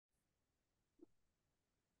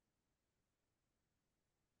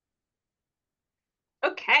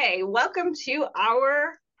Okay, welcome to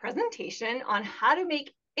our presentation on how to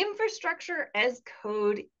make infrastructure as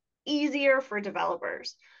code easier for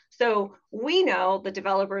developers. So we know that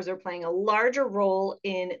developers are playing a larger role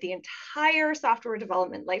in the entire software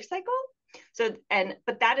development lifecycle.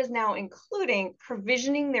 But that is now including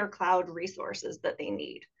provisioning their cloud resources that they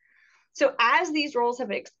need. So as these roles have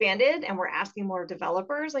expanded and we're asking more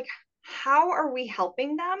developers, like how are we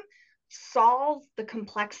helping them solve the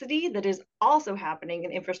complexity that is also happening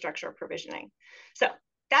in infrastructure provisioning? So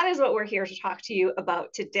that is what we're here to talk to you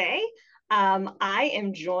about today. I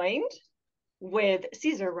am joined with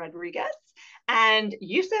Cesar Rodriguez and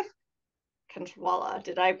Yusuf Kantwala.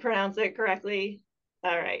 Did I pronounce it correctly?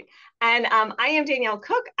 All right. And I am Danielle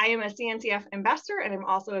Cook. I am a CNCF ambassador, and I'm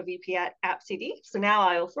also a VP at IaC. So now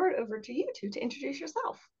I'll throw it over to you two to introduce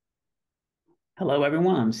yourself. Hello,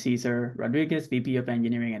 everyone. I'm Cesar Rodriguez, VP of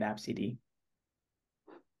Engineering at IaC.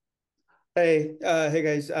 Hey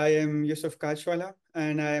guys, I am Yusuf Kachwala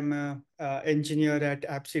and I'm an engineer at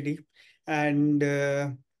IaC. And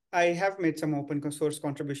I have made some open source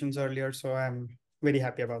contributions earlier, so I'm very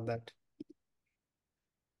happy about that.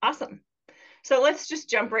 Awesome. So let's just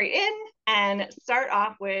jump right in and start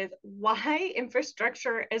off with why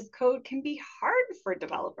infrastructure as code can be hard for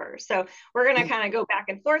developers. So we're going to kind of go back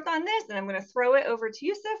and forth on this, and I'm going to throw it over to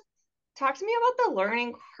Yusuf. Talk to me about the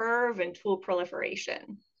learning curve and tool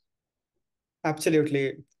proliferation.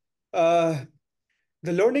 Absolutely. The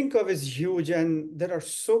learning curve is huge, and there are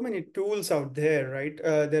so many tools out there, right?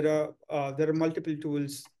 There are multiple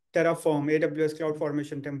tools: Terraform, AWS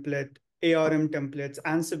CloudFormation template, ARM templates,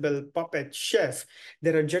 Ansible, Puppet, Chef.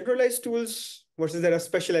 There are generalized tools versus there are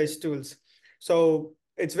specialized tools. So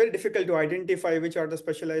it's very difficult to identify which are the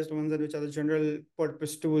specialized ones and which are the general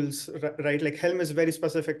purpose tools, right? Like Helm is very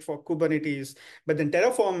specific for Kubernetes, but then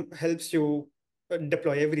Terraform helps you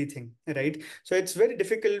deploy everything, right? So it's very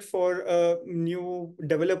difficult for a new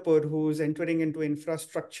developer who's entering into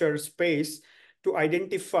infrastructure space to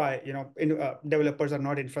identify, developers are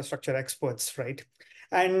not infrastructure experts, right?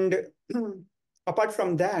 And apart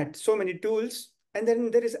from that, so many tools. And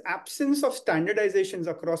then there is absence of standardizations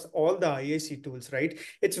across all the IaC tools, right?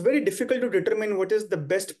 It's very difficult to determine what is the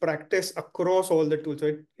best practice across all the tools.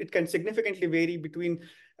 So it can significantly vary between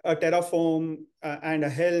a Terraform and a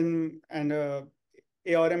Helm and a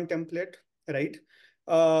ARM template, right?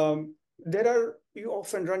 You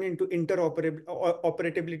often run into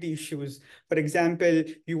interoperability issues. For example,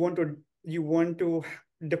 you want to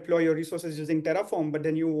deploy your resources using Terraform, but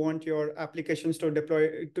then you want your applications to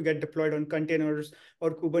get deployed on containers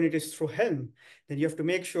or Kubernetes through Helm. Then you have to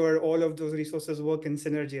make sure all of those resources work in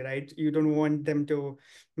synergy, right? You don't want them to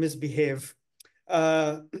misbehave.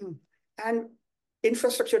 And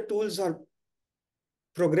infrastructure tools are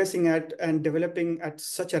progressing at and developing at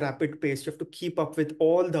such a rapid pace. You have to keep up with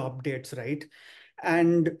all the updates, right?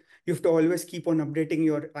 And you have to always keep on updating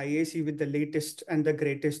your IaC with the latest and the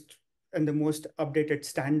greatest and the most updated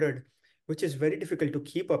standard, which is very difficult to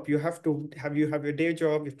keep up. You have your day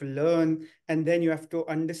job, you have to learn, and then you have to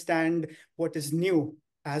understand what is new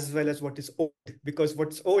as well as what is old, because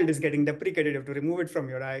what's old is getting deprecated. You have to remove it from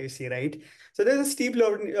your IaC, right? So there's a steep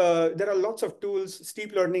learning, there are lots of tools,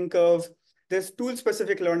 steep learning curve. There's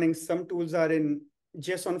tool-specific learning. Some tools are in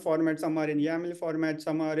JSON format, some are in YAML format,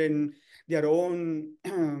 some are in their own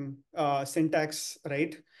syntax,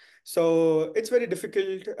 right? So it's very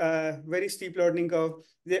difficult, very steep learning curve.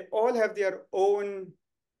 They all have their own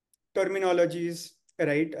terminologies,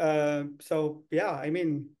 right? So yeah, I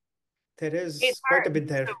mean, there It's is quite a hard. bit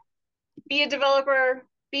there. So be a developer,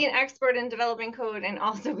 be an expert in developing code, and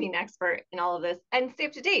also be an expert in all of this and stay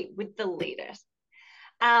up to date with the latest.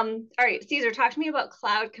 All right, Cesar, talk to me about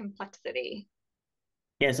cloud complexity.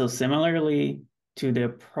 Yeah, so similarly to the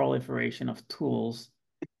proliferation of tools,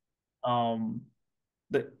 um,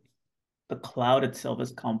 the the cloud itself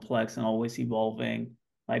is complex and always evolving.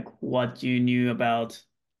 Like what you knew about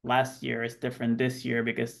last year is different this year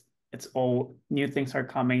because it's all new things are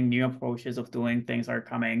coming, new approaches of doing things are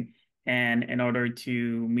coming. And in order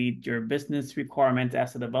to meet your business requirements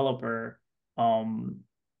as a developer, um,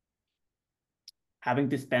 having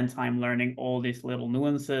to spend time learning all these little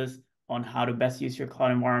nuances on how to best use your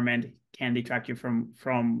cloud environment can detract you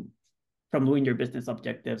from doing your business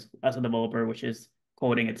objectives as a developer, which is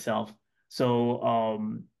coding itself. So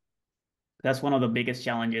that's one of the biggest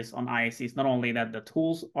challenges on IaC. It's not only that the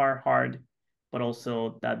tools are hard, but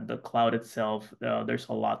also that the cloud itself, there's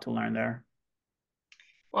a lot to learn there.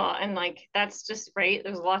 Well, and like that's just right.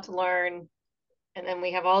 There's a lot to learn. And then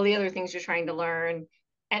we have all the other things you're trying to learn,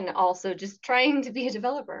 and also just trying to be a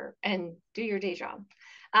developer and do your day job.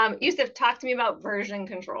 Yusuf, talk to me about version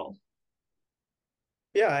control.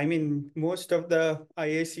 Yeah, I mean, most of the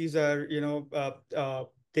IaCs are,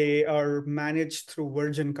 they are managed through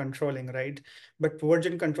version controlling, right? But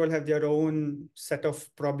version control have their own set of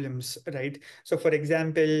problems, right? So, for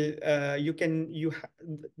example, the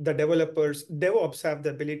developers, DevOps have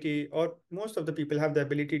the ability, or most of the people have the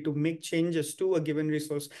ability to make changes to a given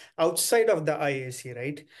resource outside of the IaC,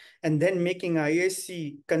 right? And then making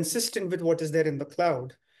IaC consistent with what is there in the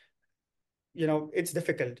cloud. It's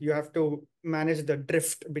difficult. You have to manage the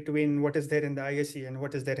drift between what is there in the IaC and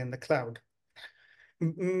what is there in the cloud.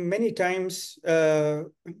 Many times,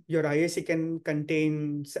 your IaC can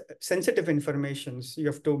contain sensitive informations. You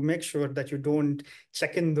have to make sure that you don't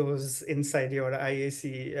check in those inside your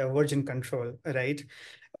IaC version control, right?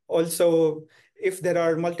 Also, if there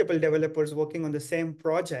are multiple developers working on the same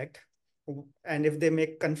project, and if they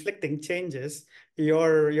make conflicting changes,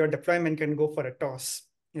 your deployment can go for a toss,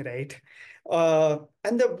 right?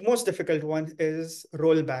 And the most difficult one is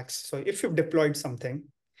rollbacks. So if you've deployed something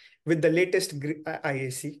with the latest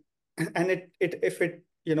IaC, and if it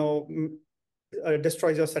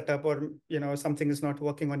destroys your setup, or something is not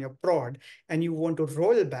working on your prod, and you want to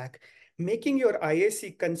roll back, making your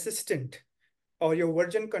IaC consistent or your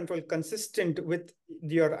version control consistent with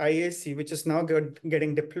your IaC, which is now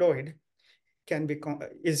getting deployed, can be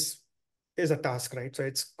is a task, right? So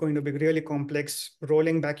it's going to be really complex,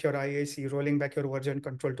 rolling back your IaC, rolling back your version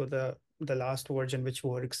control to the last version which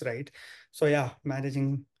works, right? So yeah,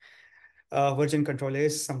 managing version control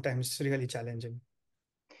is sometimes really challenging.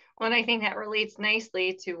 Well, and I think that relates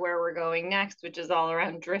nicely to where we're going next, which is all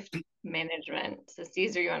around drift management. So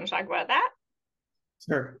Caesar, you want to talk about that?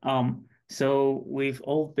 Sure. So we've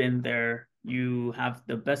all been there. You have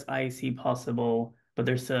the best IC possible, but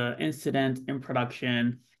there's an incident in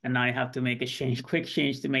production, and now you have to make a change, quick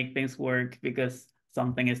change to make things work because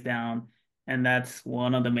something is down. And that's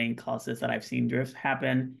one of the main causes that I've seen drift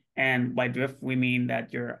happen. And by drift, we mean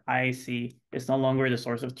that your IC is no longer the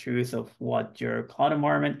source of truth of what your cloud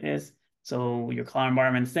environment is. So your cloud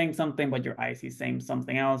environment is saying something, but your IC is saying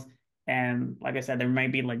something else. And like I said, there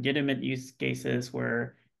might be legitimate use cases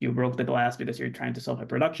where you broke the glass because you're trying to solve a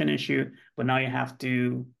production issue, but now you have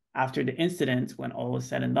to, after the incident, when all is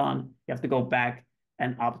said and done, you have to go back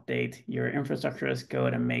and update your infrastructure as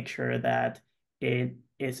code and make sure that it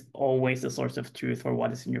is always the source of truth for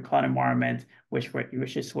what is in your cloud environment, which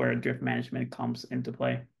is where drift management comes into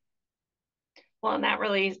play. Well, and that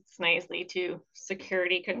relates nicely to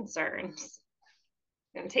security concerns.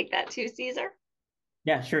 Gonna take that too, Caesar?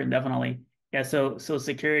 Yeah, sure, definitely. Yeah, so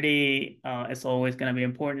security is always going to be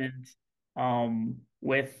important.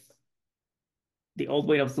 With the old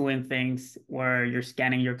way of doing things, where you're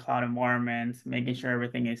scanning your cloud environment, making sure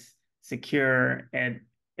everything is secure, and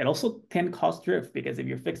it also can cause drift because if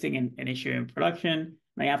you're fixing an issue in production,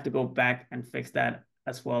 now you have to go back and fix that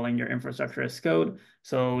as well in your infrastructure as code.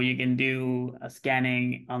 So you can do a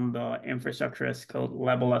scanning on the infrastructure as code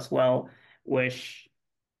level as well, which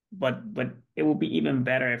but it will be even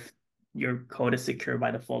better if your code is secure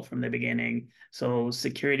by default from the beginning. So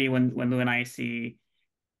security when doing IC,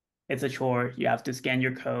 it's a chore. You have to scan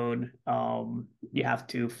your code. You have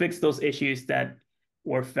to fix those issues that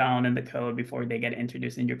were found in the code before they get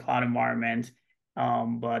introduced in your cloud environment.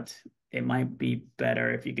 But it might be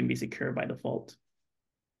better if you can be secure by default.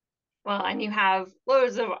 Well, and you have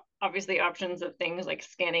loads of obviously options of things like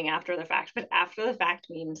scanning after the fact, but after the fact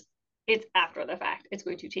means it's after the fact. It's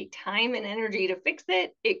going to take time and energy to fix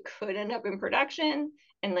it. It could end up in production.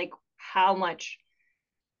 And like how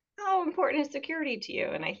important is security to you?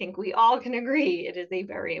 And I think we all can agree it is a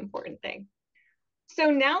very important thing. So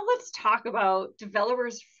now let's talk about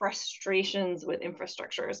developers' frustrations with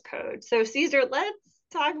infrastructure as code. So Caesar, let's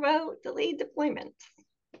talk about delayed deployment.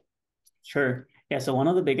 Sure. Yeah. So one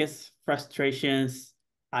of the biggest frustrations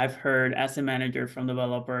I've heard as a manager from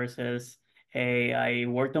developers is, hey, I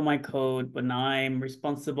worked on my code, but now I'm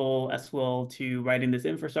responsible as well to writing this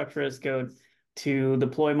infrastructure as code to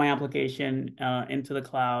deploy my application into the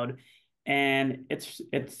cloud. And it's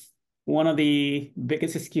one of the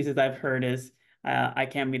biggest excuses I've heard is I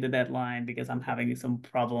can't meet the deadline because I'm having some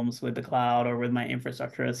problems with the cloud or with my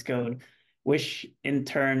infrastructure as code, which in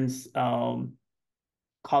turns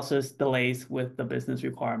causes delays with the business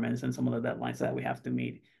requirements and some of the deadlines that we have to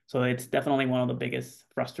meet. So it's definitely one of the biggest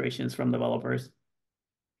frustrations from developers.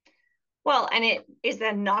 Well, and it is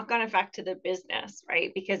a knock-on effect to the business,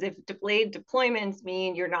 right? Because if delayed deployments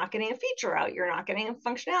mean you're not getting a feature out, you're not getting a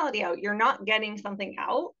functionality out, you're not getting something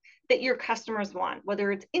out, that your customers want,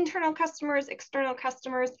 whether it's internal customers, external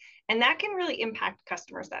customers, and that can really impact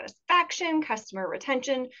customer satisfaction, customer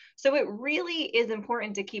retention. So it really is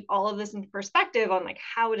important to keep all of this in perspective on like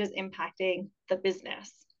how it is impacting the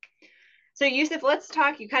business. So Yusuf, let's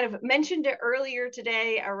talk, you kind of mentioned it earlier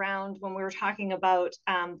today around when we were talking about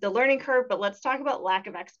the learning curve, but let's talk about lack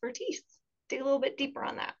of expertise. Dig a little bit deeper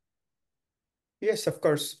on that. Yes, of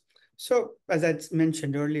course. So as I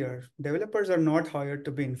mentioned earlier, developers are not hired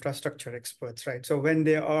to be infrastructure experts, right? So when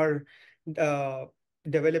they are uh,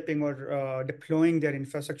 developing or deploying their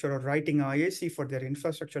infrastructure or writing IaC for their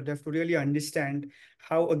infrastructure, they have to really understand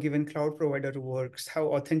how a given cloud provider works, how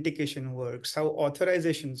authentication works, how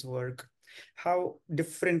authorizations work, how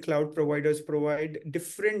different cloud providers provide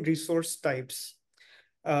different resource types.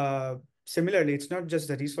 Uh, Similarly, it's not just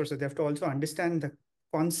the resources, they have to also understand the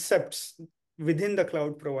concepts within the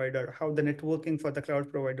cloud provider, how the networking for the cloud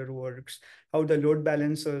provider works, how the load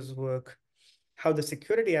balancers work, how the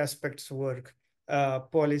security aspects work,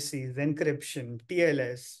 policies, encryption,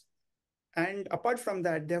 TLS. And apart from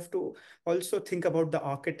that, they have to also think about the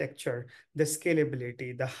architecture, the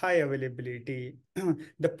scalability, the high availability,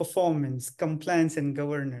 the performance, compliance, and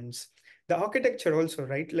governance. The architecture also,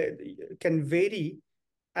 right, can vary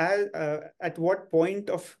at what point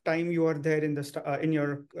of time you are there in in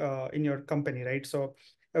your company, right? So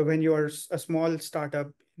when you are a small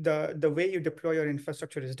startup, the way you deploy your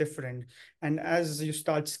infrastructure is different, and as you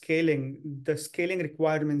start scaling, the scaling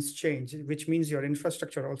requirements change, which means your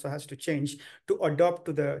infrastructure also has to change to adapt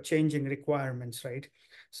to the changing requirements, right?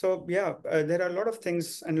 So yeah, there are a lot of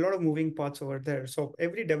things and a lot of moving parts over there. So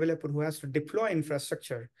every developer who has to deploy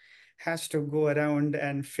infrastructure has to go around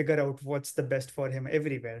and figure out what's the best for him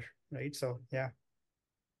everywhere, right? So yeah.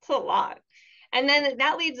 It's a lot. And then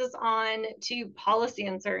that leads us on to policy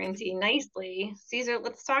uncertainty nicely. Caesar,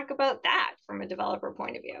 let's talk about that from a developer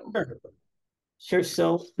point of view. Sure.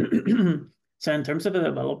 So, so in terms of a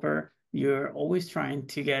developer, you're always trying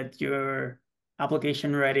to get your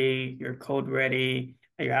application ready, your code ready,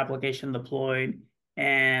 your application deployed,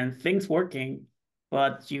 and things working,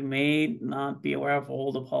 but you may not be aware of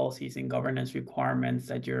all the policies and governance requirements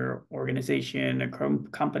that your organization or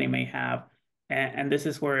company may have. And this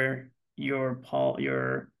is where your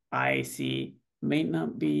IaC may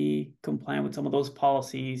not be compliant with some of those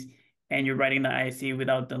policies, and you're writing the IaC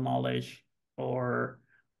without the knowledge or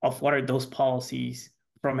of what are those policies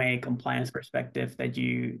from a compliance perspective that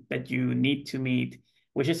you need to meet,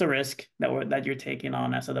 which is a risk that you're taking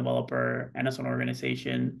on as a developer and as an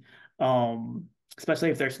organization, especially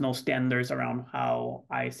if there's no standards around how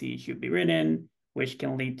IC should be written, which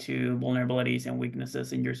can lead to vulnerabilities and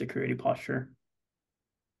weaknesses in your security posture.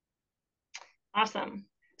 Awesome.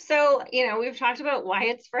 So, we've talked about why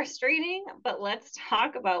it's frustrating, but let's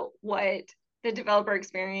talk about what the developer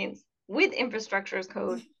experience with infrastructure as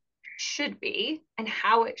code should be and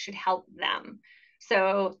how it should help them.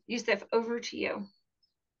 So, Yusuf, over to you.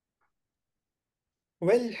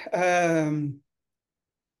 Well,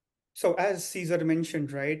 so as Caesar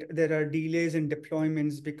mentioned, right, there are delays in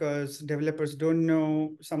deployments because developers don't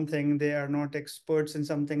know something, they are not experts in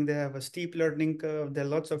something, they have a steep learning curve, there are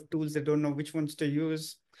lots of tools, they don't know which ones to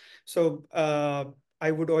use. So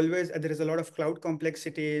I would always, there is a lot of cloud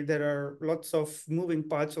complexity, there are lots of moving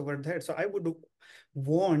parts over there. So I would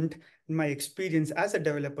want my experience as a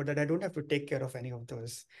developer that I don't have to take care of any of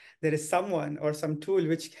those. There is someone or some tool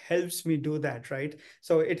which helps me do that, right?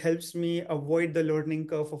 So it helps me avoid the learning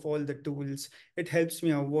curve of all the tools. It helps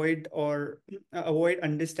me avoid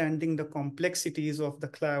understanding the complexities of the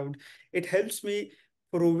cloud. It helps me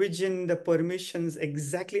provision the permissions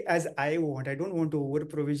exactly as I want. I don't want to over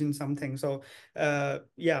provision something. So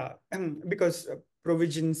yeah, because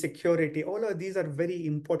provision, security, all of these are very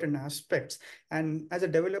important aspects. And as a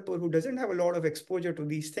developer who doesn't have a lot of exposure to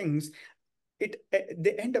these things,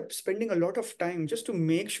 they end up spending a lot of time just to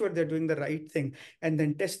make sure they're doing the right thing, and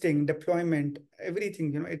then testing, deployment,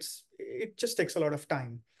 everything. It just takes a lot of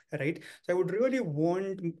time, right? So I would really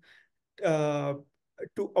want uh,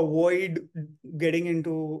 to avoid getting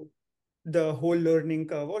into the whole learning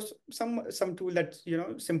curve, or some tool that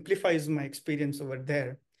simplifies my experience over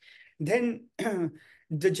there. Then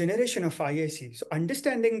the generation of IaC. So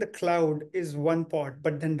understanding the cloud is one part,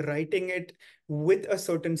 but then writing it with a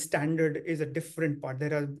certain standard is a different part.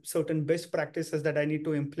 There are certain best practices that I need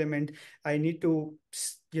to implement. I need to,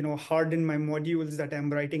 harden my modules that I'm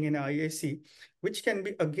writing in IaC, which can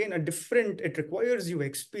be, again, it requires you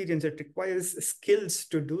experience, it requires skills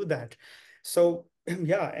to do that. So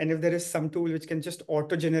yeah, and if there is some tool which can just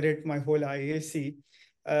auto-generate my whole IaC,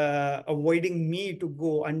 avoiding me to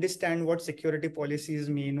go understand what security policies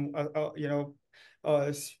mean,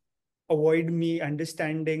 avoid me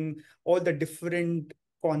understanding all the different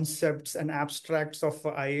concepts and abstracts of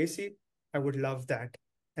IaC, I would love that,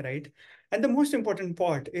 right? And the most important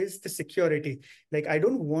part is the security. Like, I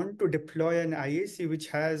don't want to deploy an IaC which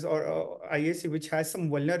has, or IaC which has some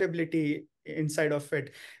vulnerability inside of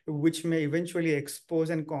it, which may eventually expose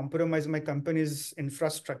and compromise my company's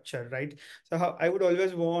infrastructure, right? So I would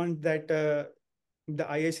always want that the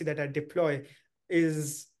IaC that I deploy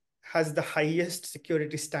is has the highest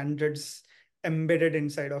security standards embedded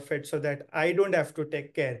inside of it, so that I don't have to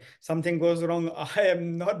take care. Something goes wrong, I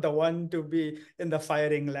am not the one to be in the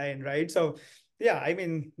firing line, right? So yeah, I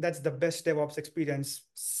mean, that's the best DevOps experience.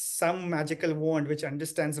 Some magical wand which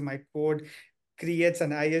understands my code, creates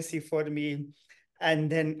an IaC for me, and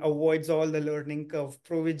then avoids all the learning curve,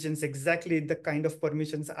 provisions exactly the kind of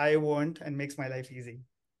permissions I want, and makes my life easy.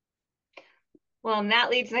 Well, and that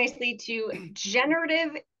leads nicely to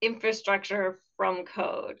generative infrastructure from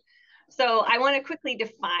code. So I want to quickly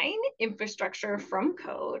define infrastructure from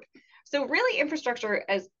code. So really, infrastructure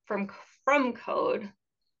as from code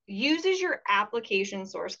uses your application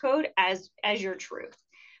source code as your truth.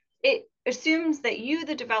 It assumes that you,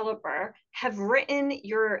 the developer, have written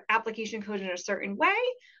your application code in a certain way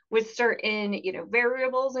with certain,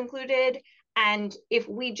 variables included. And if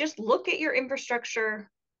we just look at your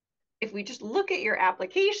infrastructure, if we just look at your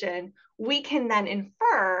application, we can then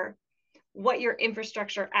infer what your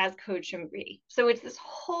infrastructure as code should be. So it's this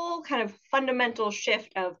whole kind of fundamental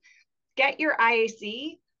shift of get your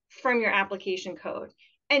IaC from your application code,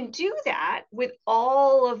 and do that with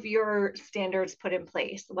all of your standards put in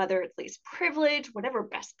place, whether it's least privilege, whatever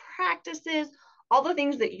best practices, all the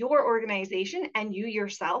things that your organization and you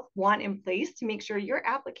yourself want in place to make sure your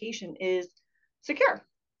application is secure.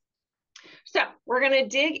 So we're going to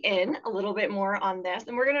dig in a little bit more on this,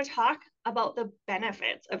 and we're going to talk about the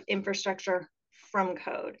benefits of infrastructure from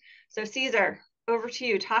code. So Cesar, over to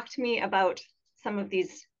you. Talk to me about some of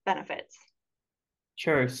these benefits.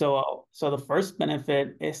 Sure. So the first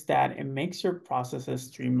benefit is that it makes your processes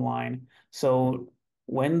streamlined. So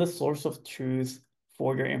when the source of truth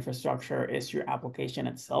for your infrastructure is your application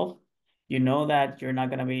itself, you know that you're not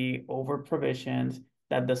going to be over provisioned,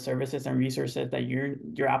 that the services and resources that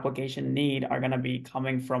your application need are going to be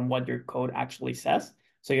coming from what your code actually says.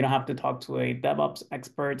 So you don't have to talk to a DevOps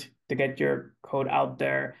expert to get your code out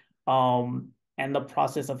there. And the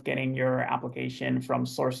process of getting your application from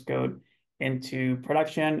source code into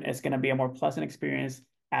production is going to be a more pleasant experience,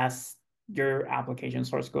 as your application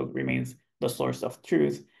source code remains the source of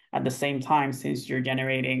truth. At the same time, since you're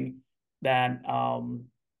generating that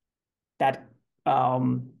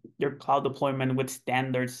your cloud deployment with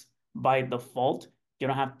standards by default, you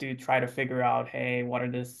don't have to try to figure out, hey, what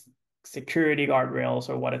are the security guardrails,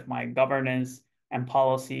 or what is my governance and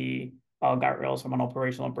policy guardrails from an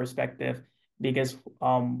operational perspective, because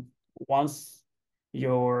once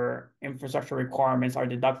your infrastructure requirements are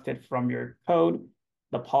deducted from your code,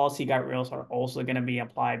 the policy guardrails are also going to be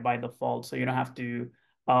applied by default. So you don't have to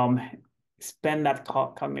spend that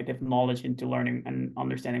cognitive knowledge into learning and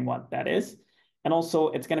understanding what that is. And also,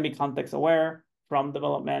 it's going to be context aware from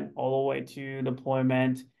development all the way to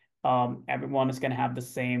deployment. Everyone is going to have the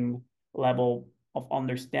same level of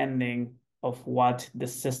understanding of what the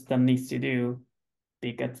system needs to do,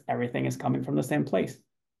 because everything is coming from the same place.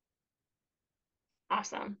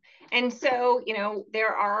 Awesome. And so,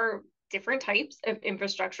 there are different types of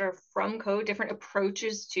infrastructure from code, different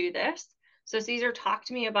approaches to this. So Cesar, talk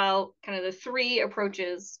to me about kind of the three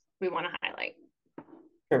approaches we want to highlight.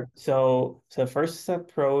 Sure. So the first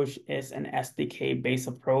approach is an SDK-based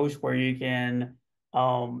approach where you can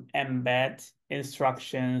embed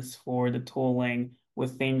instructions for the tooling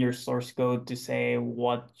within your source code to say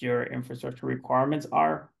what your infrastructure requirements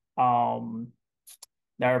are.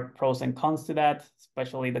 There are pros and cons to that,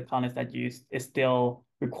 especially the con is that you still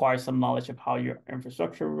require some knowledge of how your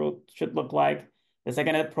infrastructure should look like. The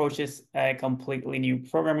second approach is a completely new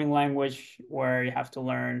programming language where you have to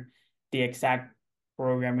learn the exact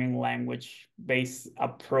programming language based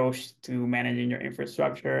approach to managing your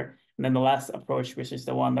infrastructure. And then the last approach, which is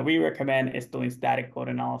the one that we recommend, is doing static code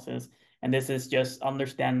analysis. And this is just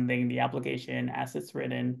understanding the application as it's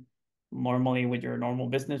written, normally with your normal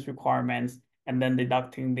business requirements, and then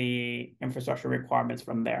deducting the infrastructure requirements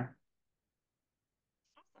from there.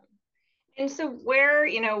 And so where,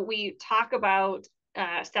 we talk about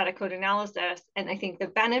static code analysis, and I think the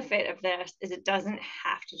benefit of this is it doesn't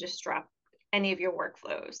have to disrupt any of your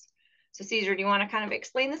workflows. So Cesar, do you want to kind of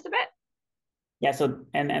explain this a bit? Yeah, so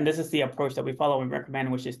and this is the approach that we follow and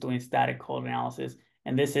recommend, which is doing static code analysis.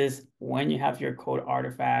 And this is when you have your code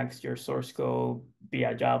artifacts, your source code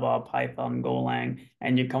via Java, Python, Golang,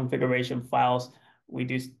 and your configuration files. We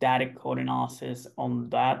do static code analysis on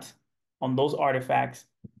that, on those artifacts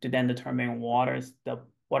to then determine what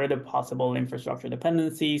are the possible infrastructure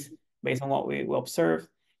dependencies based on what we observe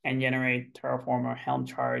and generate Terraform or Helm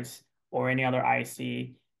charts or any other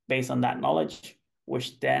IaC based on that knowledge,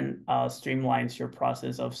 which then streamlines your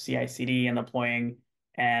process of CI/CD and deploying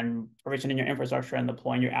and provisioning your infrastructure and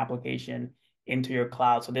deploying your application into your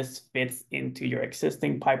cloud. So this fits into your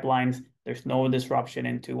existing pipelines. There's no disruption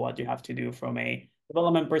into what you have to do from a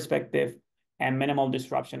development perspective and minimal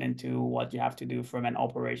disruption into what you have to do from an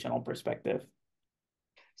operational perspective.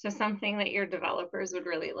 So something that your developers would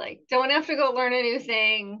really like. Don't have to go learn a new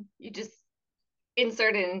thing. You just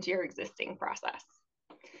insert it into your existing process.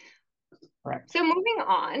 Correct. So moving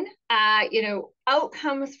on,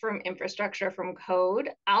 outcomes from infrastructure from code.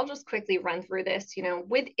 I'll just quickly run through this.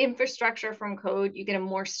 With infrastructure from code, you get a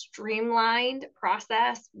more streamlined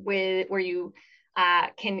process where you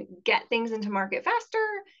can get things into market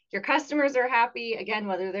faster. Your customers are happy, again,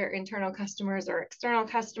 whether they're internal customers or external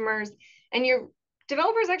customers, and your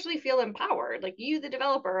developers actually feel empowered. Like you, the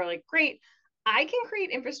developer, are like, great, I can create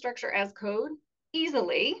infrastructure as code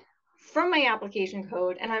easily from my application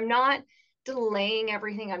code, and I'm not delaying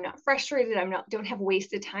everything. I'm not frustrated. Don't have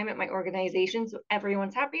wasted time at my organization. So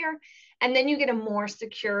everyone's happier. And then you get a more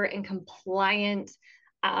secure and compliant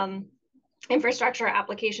infrastructure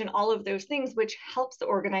application, all of those things, which helps the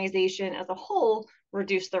organization as a whole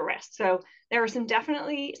reduce the risk. So there are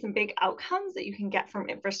definitely some big outcomes that you can get from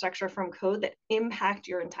infrastructure from code that impact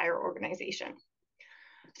your entire organization.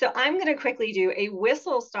 So I'm going to quickly do a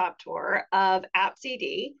whistle-stop tour of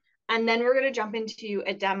AppCD, and then we're going to jump into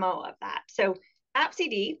a demo of that. So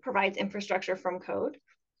AppCD provides infrastructure from code.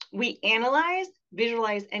 We analyze,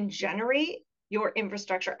 visualize, and generate your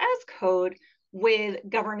infrastructure as code with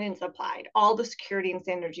governance applied, all the security and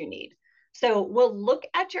standards you need. So we'll look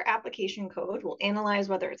at your application code. We'll analyze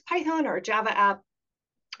whether it's Python or a Java app.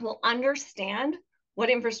 We'll understand what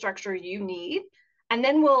infrastructure you need. And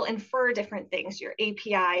then we'll infer different things, your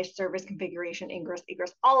API, service configuration, ingress,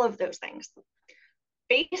 egress, all of those things.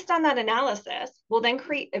 Based on that analysis, we'll then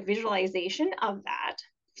create a visualization of that.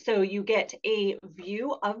 So you get a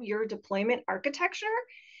view of your deployment architecture,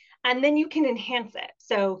 and then you can enhance it.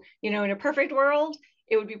 So, in a perfect world,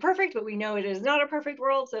 it would be perfect, but we know it is not a perfect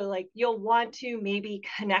world. So like you'll want to maybe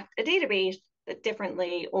connect a database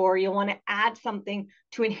differently, or you'll want to add something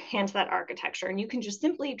to enhance that architecture. And you can just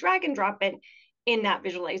simply drag and drop it in that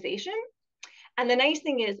visualization. And the nice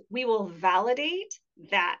thing is we will validate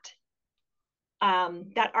that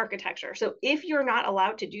architecture. So if you're not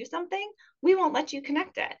allowed to do something, we won't let you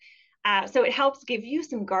connect it. So it helps give you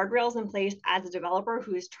some guardrails in place as a developer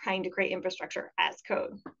who is trying to create infrastructure as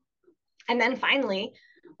code. And then finally,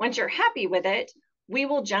 once you're happy with it, we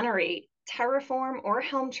will generate Terraform or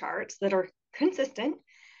Helm charts that are consistent.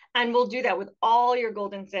 And we'll do that with all your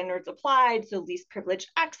golden standards applied. So least privileged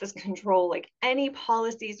access control, like any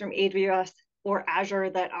policies from AWS or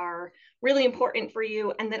Azure that are really important for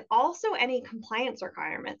you. And then also any compliance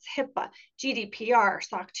requirements, HIPAA, GDPR,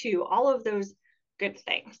 SOC 2, all of those good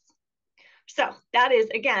things. So that is,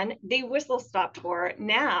 again, the whistle-stop tour.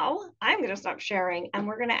 Now I'm going to stop sharing and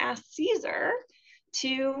we're going to ask Caesar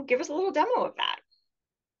to give us a little demo of that.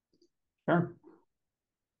 Sure.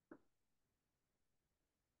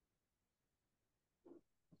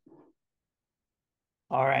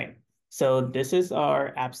 All right. So this is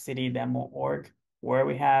our AppCity demo org, where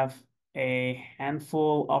we have a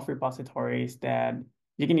handful of repositories that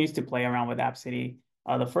you can use to play around with AppCity.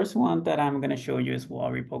 The first one that I'm going to show you is a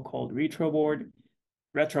repo called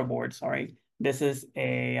Retroboard, sorry. This is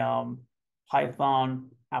a Python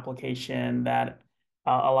application that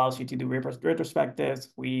allows you to do retrospectives.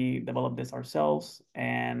 We developed this ourselves,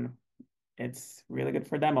 and it's really good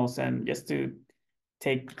for demos. And just to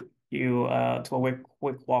take you to a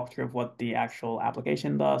quick walkthrough of what the actual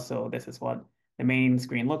application does. So this is what the main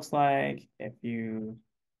screen looks like. If you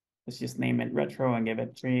let's just name it retro and give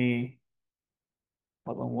it 3.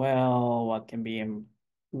 What went well, what can be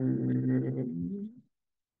improved,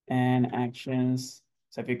 and actions.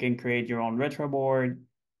 So if you can create your own retro board,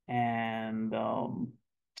 and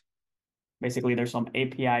basically there's some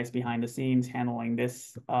APIs behind the scenes handling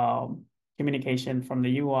this communication from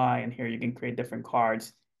the UI, and here you can create different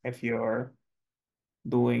cards if you're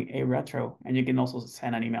doing a retro, and you can also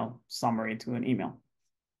send an email summary to an email.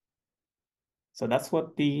 So that's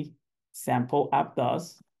what the sample app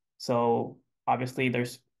does. So obviously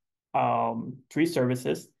there's 3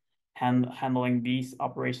 services handling these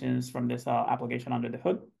operations from this application under the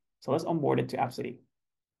hood. So let's onboard it to AppCity.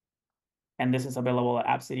 And this is available at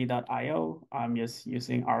appcity.io. I'm just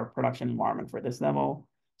using our production environment for this demo.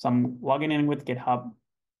 So I'm logging in with GitHub.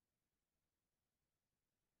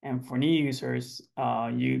 And for new users,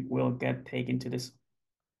 you will get taken to this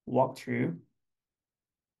walkthrough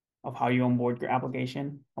of how you onboard your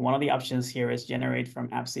application. And one of the options here is generate from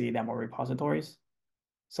AppCity demo repositories.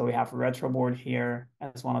 So we have retroboard here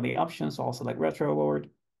as one of the options. So I'll select retroboard.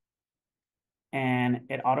 And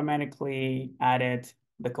it automatically added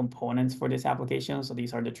the components for this application. So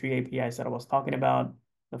these are the three APIs that I was talking about.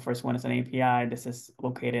 The first one is an API. This is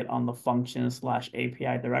located on the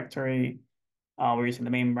function/API directory. We're using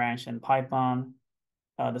the main branch in Python.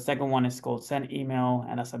 The second one is called send email,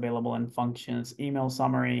 and that's available in functions email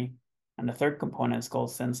summary. And the third component is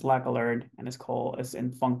called send Slack alert, and it's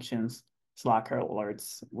in functions Slack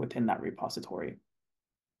alerts within that repository.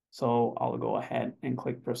 So I'll go ahead and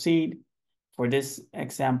click proceed. For this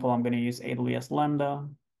example, I'm going to use AWS Lambda.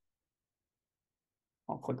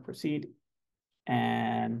 I'll click proceed,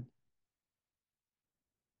 and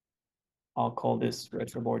I'll call this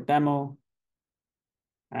retroboard demo,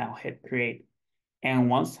 and I'll hit create. And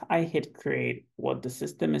once I hit create, what the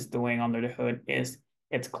system is doing under the hood is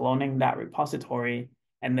it's cloning that repository,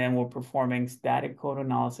 and then we're performing static code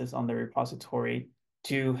analysis on the repository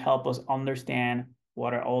to help us understand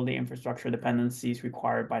what are all the infrastructure dependencies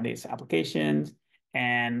required by these applications,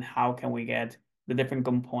 and how can we get the different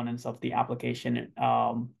components of the application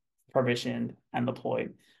provisioned and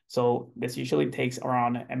deployed. So this usually takes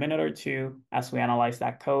around a minute or two as we analyze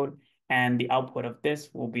that code, and the output of this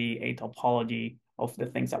will be a topology of the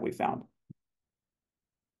things that we found.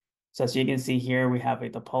 So as you can see here, we have a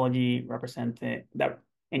topology represented that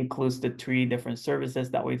includes the three different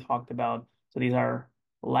services that we talked about. So these are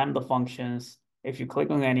Lambda functions. If you click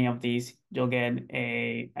on any of these, you'll get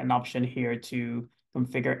an option here to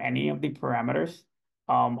configure any of the parameters.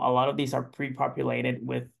 A lot of these are pre-populated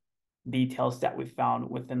with details that we found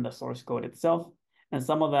within the source code itself. And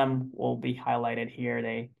some of them will be highlighted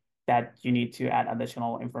here. That you need to add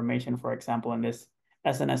additional information. For example, in this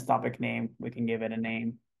SNS topic name, we can give it a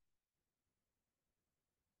name.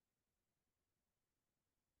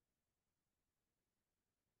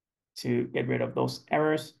 To get rid of those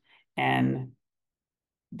errors. And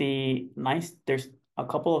there's a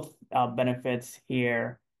couple of benefits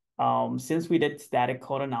here. Since we did static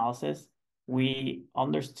code analysis, we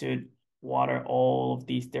understood what are all of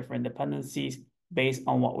these different dependencies based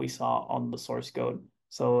on what we saw on the source code.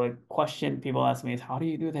 So a question people ask me is, how do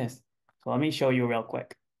you do this? So let me show you real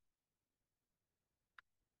quick.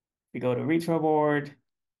 We go to retroboard.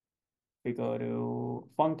 We go to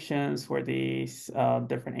functions where these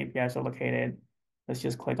different APIs are located. Let's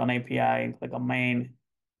just click on API and click on main.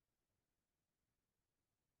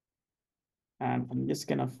 And I'm just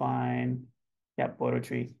gonna find, yeah, Boto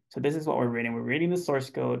tree. So this is what we're reading. We're reading the source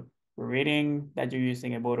code. We're reading that you're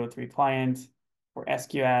using a Boto 3 client for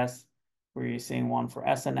SQS. We're using one for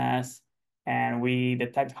SNS. And we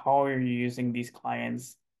detect how you're using these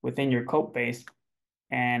clients within your code base.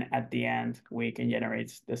 And at the end, we can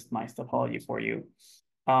generate this nice topology for you.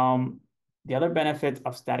 The other benefit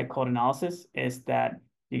of static code analysis is that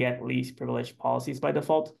you get least privilege policies by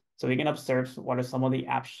default. So you can observe what are some of the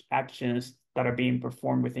actions that are being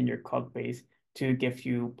performed within your code base to give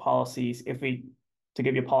you policies. To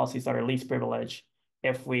give you policies that are least privileged,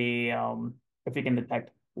 if we can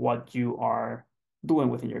detect what you are doing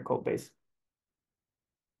within your code base.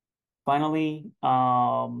 Finally,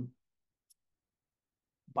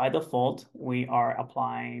 by default, we are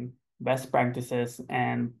applying best practices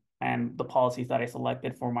and the policies that I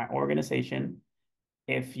selected for my organization.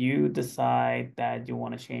 If you decide that you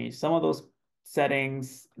want to change some of those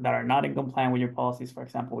settings that are not in compliance with your policies, for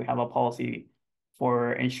example, we have a policy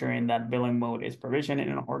for ensuring that billing mode is provisioned in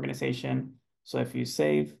an organization. So if you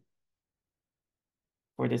save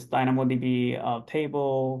for this DynamoDB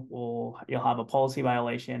table, you'll have a policy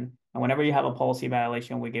violation. And whenever you have a policy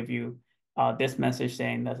violation, we give you this message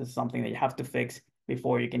saying this is something that you have to fix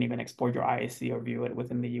before you can even export your IaC or view it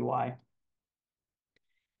within the UI.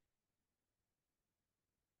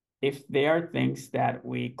 If there are things that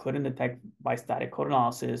we couldn't detect by static code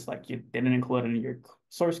analysis, like you didn't include it in your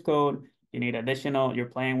source code, you're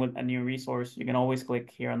playing with a new resource, you can always click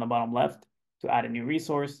here on the bottom left to add a new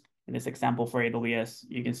resource. In this example for AWS,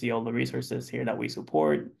 you can see all the resources here that we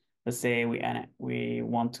support. Let's say we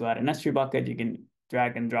want to add an S3 bucket, you can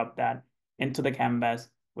drag and drop that into the canvas,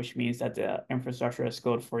 which means that the infrastructure as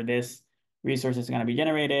code for this resource is going to be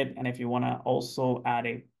generated. And if you want to also add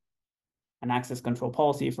an access control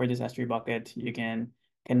policy for this S3 bucket, you can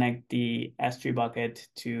connect the S3 bucket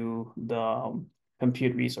to the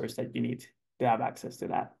compute resource that you need to have access to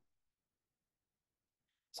that.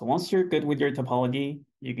 So once you're good with your topology,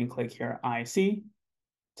 you can click here IaC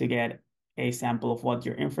to get a sample of what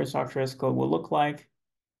your infrastructure as code will look like.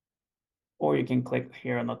 Or you can click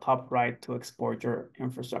here on the top right to export your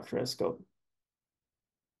infrastructure as code.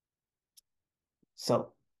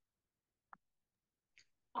 So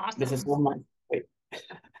this is Awesome. one my wait.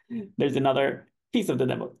 There's another piece of the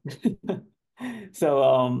demo.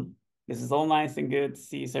 So this is all nice and good,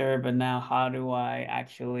 Caesar, but now how do I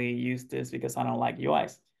actually use this because I don't like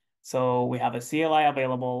UIs? So we have a CLI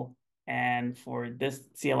available, and for this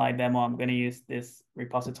CLI demo, I'm going to use this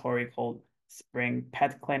repository called Spring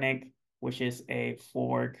Pet Clinic, which is a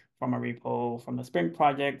fork from a repo from the Spring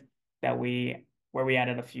project that where we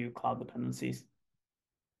added a few cloud dependencies.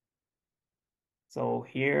 So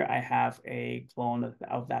here I have a clone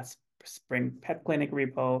of that Spring Pet Clinic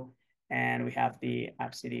repo, and we have the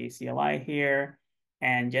AppCD CLI here.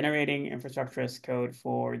 And generating infrastructure as code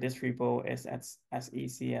for this repo is as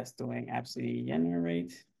easy as doing AppCD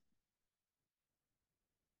generate.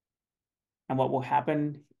 And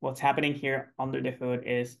what's happening here under the hood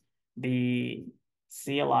is the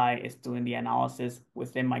CLI is doing the analysis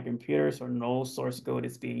within my computer, so no source code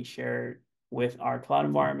is being shared with our cloud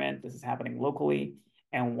environment. This is happening locally.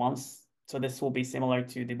 And so this will be similar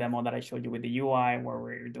to the demo that I showed you with the UI, where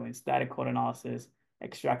we're doing static code analysis,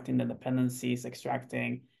 extracting the dependencies,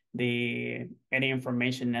 extracting any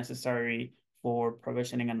information necessary for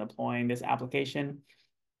provisioning and deploying this application.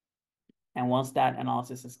 And once that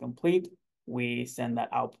analysis is complete, we send that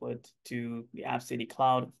output to the AppCity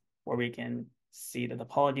cloud where we can see the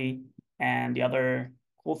topology. And the other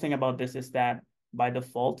cool thing about this is that by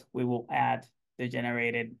default, we will add the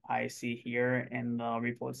generated IaC here in the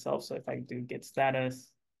repo itself. So if I do git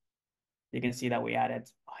status, you can see that we added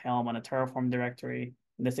Helm on a Terraform directory.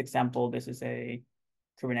 In this example, this is a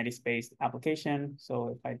Kubernetes-based application. So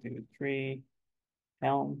if I do tree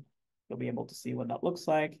Helm, you'll be able to see what that looks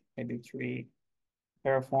like. I do tree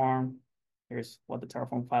Terraform. Here's what the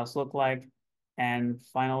Terraform files look like. And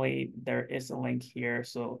finally, there is a link here.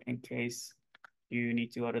 So in case you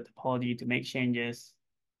need to go to topology to make changes,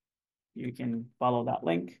 you can follow that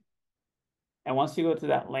link. And once you go to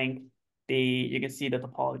that link, you can see the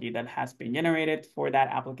topology that has been generated for that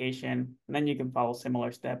application. And then you can follow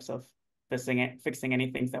similar steps of fixing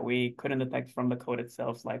any things that we couldn't detect from the code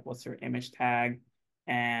itself, like what's your image tag.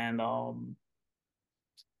 And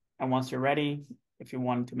once you're ready, if you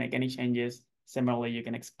want to make any changes, similarly, you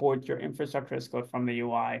can export your infrastructure as code from the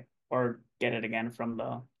UI or get it again from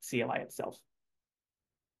the CLI itself.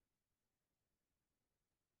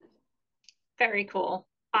 Very cool.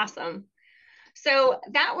 Awesome. So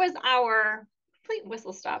that was our complete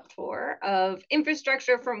whistle-stop tour of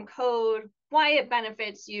infrastructure from code, why it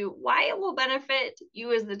benefits you, why it will benefit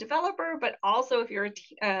you as the developer, but also if you're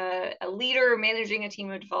a leader managing a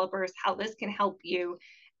team of developers, how this can help you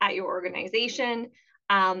at your organization.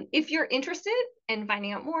 If you're interested in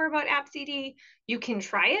finding out more about AppCD, you can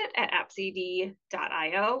try it at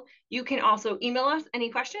appcd.io. You can also email us any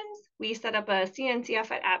questions. We set up a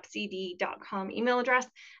cncf@appcd.com email address,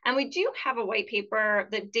 and we do have a white paper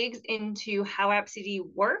that digs into how AppCD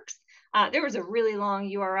works. There was a really long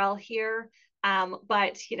URL here,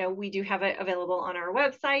 but we do have it available on our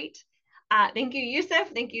website. Thank you, Yusuf.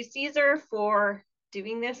 Thank you, Caesar, for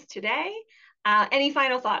doing this today. Any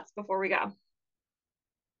final thoughts before we go?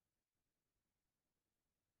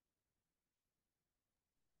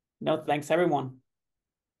 No, thanks everyone.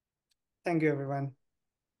 Thank you, everyone.